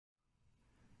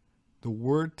The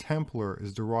word Templar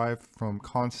is derived from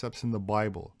concepts in the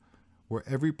Bible, where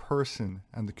every person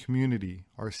and the community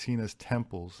are seen as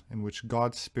temples in which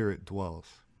God's Spirit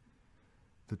dwells.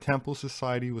 The Temple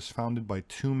Society was founded by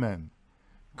two men,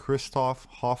 Christoph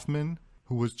Hoffmann,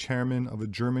 who was chairman of a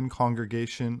German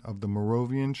congregation of the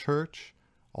Moravian Church,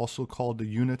 also called the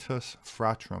Unitas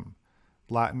Fratrum,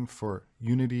 Latin for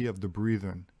Unity of the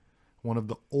Brethren, one of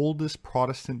the oldest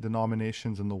Protestant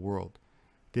denominations in the world,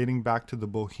 dating back to the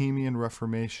Bohemian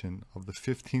Reformation of the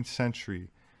 15th century,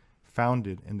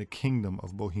 founded in the Kingdom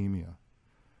of Bohemia.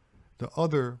 The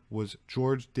other was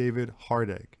George David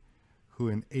Hardegg, who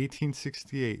in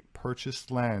 1868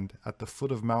 purchased land at the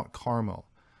foot of Mount Carmel,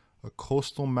 a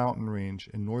coastal mountain range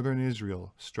in northern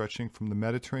Israel stretching from the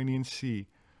Mediterranean Sea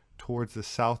towards the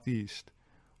southeast,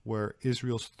 where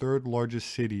Israel's third largest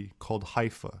city, called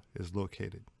Haifa, is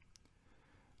located.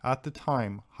 At the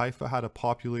time, Haifa had a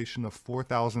population of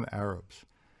 4,000 Arabs,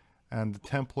 and the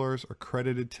Templars are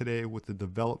credited today with the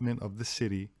development of the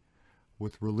city,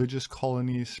 with religious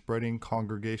colonies spreading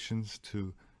congregations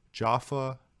to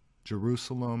Jaffa,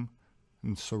 Jerusalem,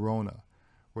 and Sarona,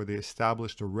 where they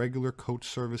established a regular coach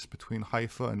service between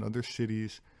Haifa and other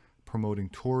cities, promoting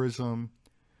tourism,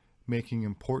 making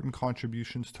important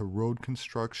contributions to road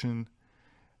construction,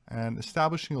 and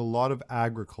establishing a lot of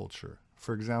agriculture.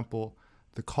 For example,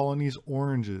 the colony's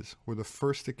oranges were the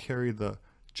first to carry the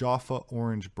Jaffa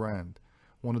orange brand,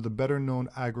 one of the better known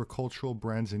agricultural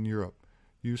brands in Europe,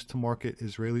 used to market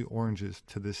Israeli oranges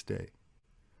to this day.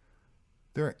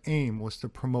 Their aim was to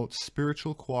promote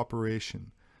spiritual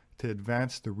cooperation to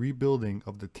advance the rebuilding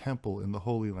of the temple in the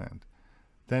Holy Land,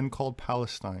 then called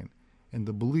Palestine, in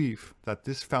the belief that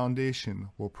this foundation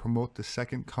will promote the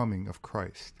second coming of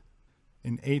Christ.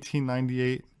 In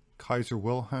 1898, Kaiser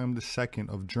Wilhelm II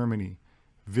of Germany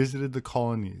visited the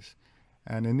colonies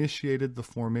and initiated the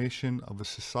formation of a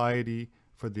society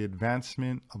for the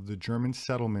advancement of the German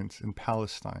settlements in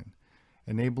Palestine,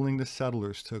 enabling the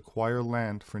settlers to acquire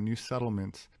land for new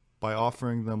settlements by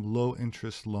offering them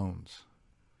low-interest loans.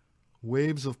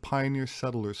 Waves of pioneer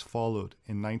settlers followed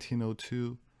in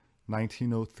 1902,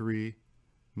 1903,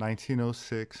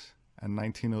 1906, and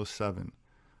 1907,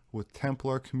 with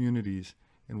Templar communities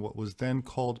in what was then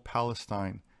called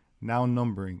Palestine now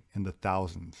numbering in the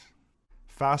thousands.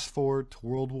 Fast forward to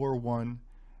World War I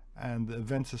and the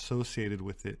events associated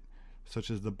with it,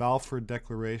 such as the Balfour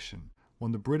Declaration,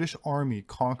 when the British Army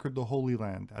conquered the Holy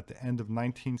Land at the end of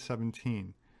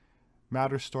 1917,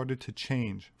 matters started to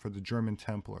change for the German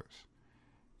Templars.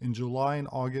 In July and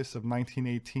August of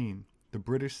 1918, the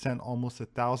British sent almost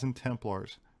 1,000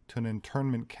 Templars to an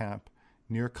internment camp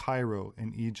near Cairo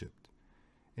in Egypt.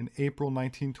 In April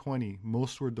 1920,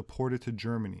 most were deported to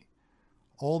Germany.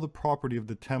 All the property of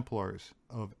the Templars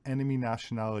of enemy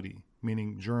nationality,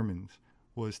 meaning Germans,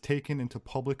 was taken into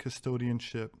public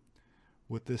custodianship.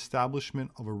 With the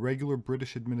establishment of a regular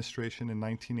British administration in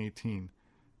 1918,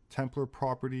 Templar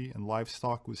property and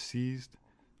livestock was seized,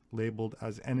 labeled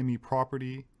as enemy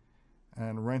property,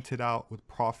 and rented out with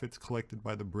profits collected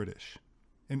by the British.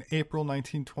 In April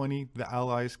 1920, the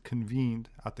Allies convened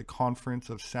at the Conference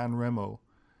of San Remo,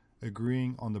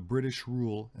 agreeing on the British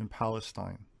rule in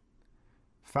Palestine.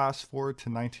 Fast forward to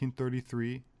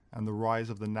 1933 and the rise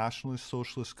of the Nationalist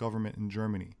Socialist government in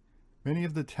Germany. Many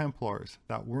of the Templars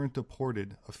that weren't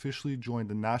deported officially joined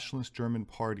the Nationalist German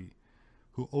Party,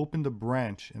 who opened a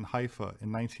branch in Haifa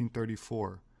in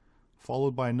 1934,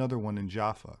 followed by another one in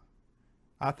Jaffa.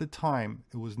 At the time,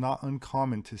 it was not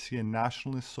uncommon to see a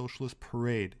Nationalist Socialist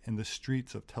parade in the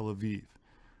streets of Tel Aviv,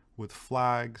 with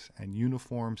flags and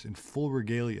uniforms in full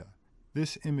regalia.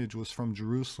 This image was from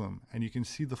Jerusalem, and you can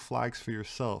see the flags for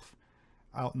yourself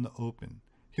out in the open.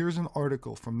 Here's an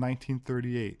article from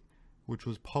 1938, which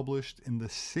was published in the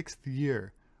 6th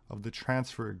year of the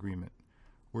transfer agreement,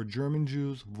 where German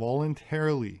Jews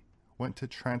voluntarily went to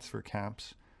transfer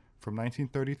camps from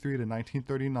 1933 to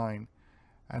 1939,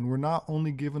 and were not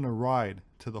only given a ride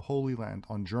to the Holy Land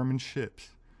on German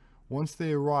ships. Once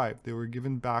they arrived, they were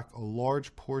given back a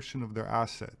large portion of their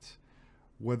assets,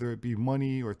 whether it be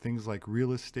money or things like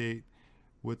real estate,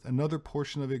 with another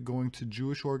portion of it going to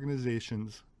Jewish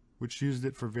organizations which used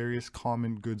it for various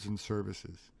common goods and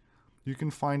services. You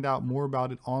can find out more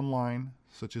about it online,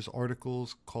 such as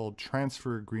articles called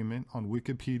Transfer Agreement on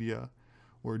Wikipedia,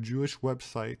 or Jewish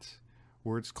websites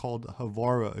where it's called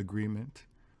Havara Agreement.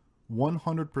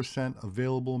 100%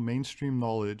 available mainstream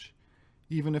knowledge,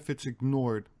 even if it's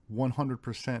ignored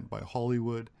 100% by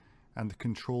Hollywood and the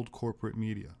controlled corporate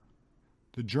media.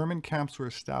 The German camps were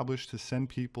established to send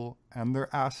people and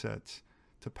their assets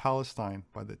to Palestine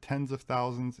by the tens of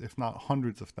thousands, if not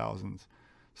hundreds of thousands,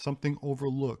 something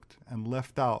overlooked and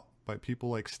left out by people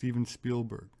like Steven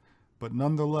Spielberg, but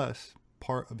nonetheless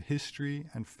part of history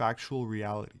and factual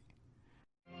reality.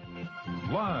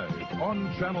 Live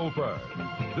on Channel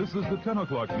 5, this is the 10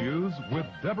 o'clock news with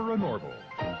Deborah Norville.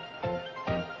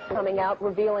 Coming out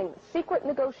revealing secret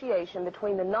negotiation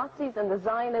between the Nazis and the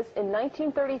Zionists in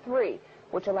 1933,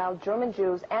 which allowed German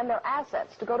Jews and their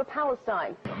assets to go to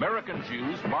Palestine. American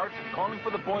Jews marched calling for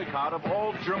the boycott of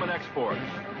all German exports.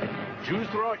 Jews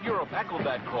throughout Europe echoed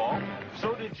that call.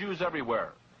 So did Jews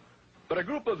everywhere. But a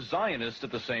group of Zionists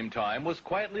at the same time was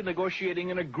quietly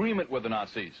negotiating an agreement with the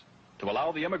Nazis to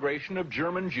allow the immigration of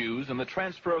German Jews and the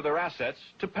transfer of their assets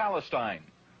to Palestine.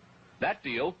 That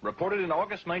deal, reported in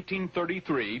August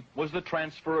 1933, was the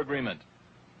transfer agreement.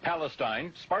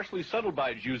 Palestine, sparsely settled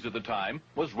by Jews at the time,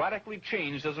 was radically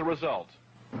changed as a result.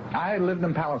 I lived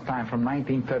in Palestine from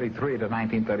 1933 to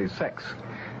 1936,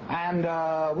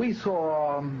 and we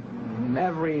saw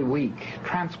every week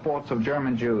transports of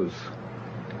German Jews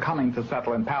coming to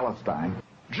settle in Palestine.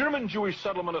 German Jewish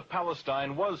settlement of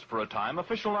Palestine was, for a time,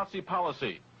 official Nazi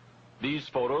policy. These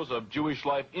photos of Jewish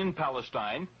life in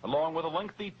Palestine, along with a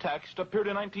lengthy text, appeared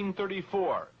in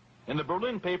 1934 in the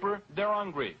Berlin paper Der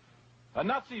Angriff. A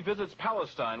Nazi Visits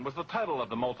Palestine was the title of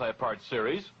the multi-part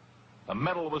series. A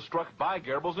medal was struck by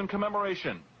Goebbels in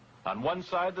commemoration. On one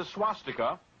side, the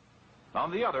swastika. On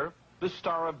the other, the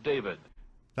Star of David.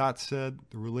 That said,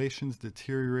 the relations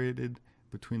deteriorated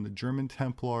between the German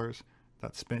Templars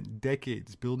that spent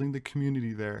decades building the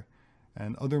community there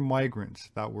and other migrants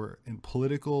that were in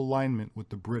political alignment with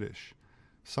the British,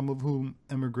 some of whom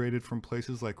emigrated from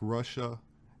places like Russia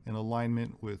in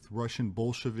alignment with Russian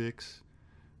Bolsheviks,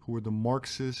 who were the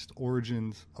Marxist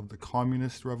origins of the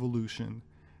communist revolution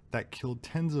that killed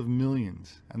tens of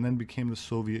millions and then became the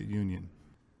Soviet Union.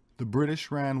 The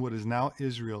British ran what is now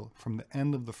Israel from the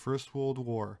end of the First World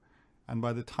War, and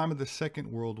by the time of the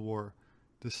Second World War,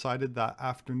 decided that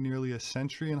after nearly a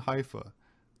century in Haifa,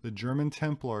 the German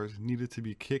Templars needed to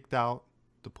be kicked out,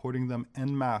 deporting them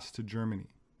en masse to Germany.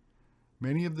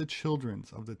 Many of the children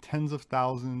of the tens of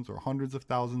thousands or hundreds of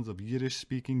thousands of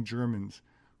Yiddish-speaking Germans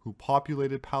who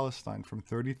populated Palestine from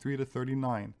 33 to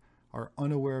 39 are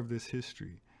unaware of this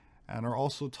history and are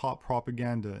also taught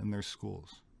propaganda in their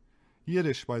schools.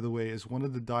 Yiddish, by the way, is one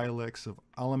of the dialects of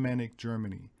Alemannic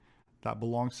Germany that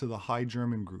belongs to the High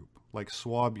German group, like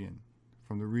Swabian,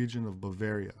 from the region of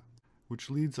Bavaria, which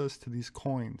leads us to these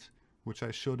coins, which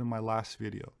I showed in my last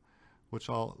video, which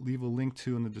I'll leave a link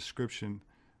to in the description,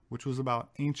 which was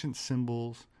about ancient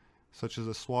symbols, such as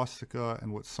a swastika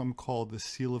and what some call the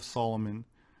Seal of Solomon,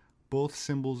 both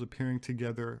symbols appearing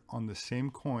together on the same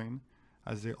coin,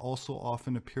 as they also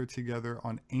often appear together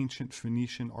on ancient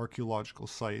Phoenician archaeological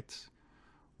sites,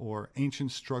 or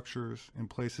ancient structures in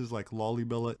places like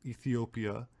Lalibela,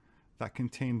 Ethiopia, that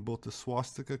contain both the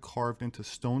swastika carved into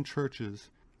stone churches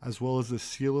as well as the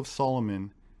Seal of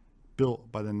Solomon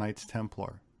built by the Knights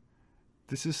Templar.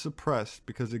 This is suppressed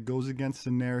because it goes against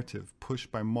the narrative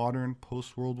pushed by modern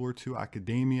post-World War II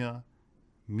academia,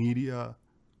 media,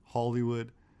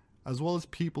 Hollywood, as well as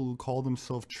people who call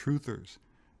themselves truthers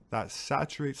that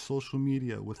saturate social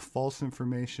media with false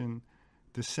information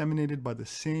disseminated by the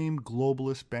same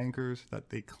globalist bankers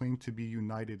that they claim to be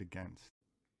united against.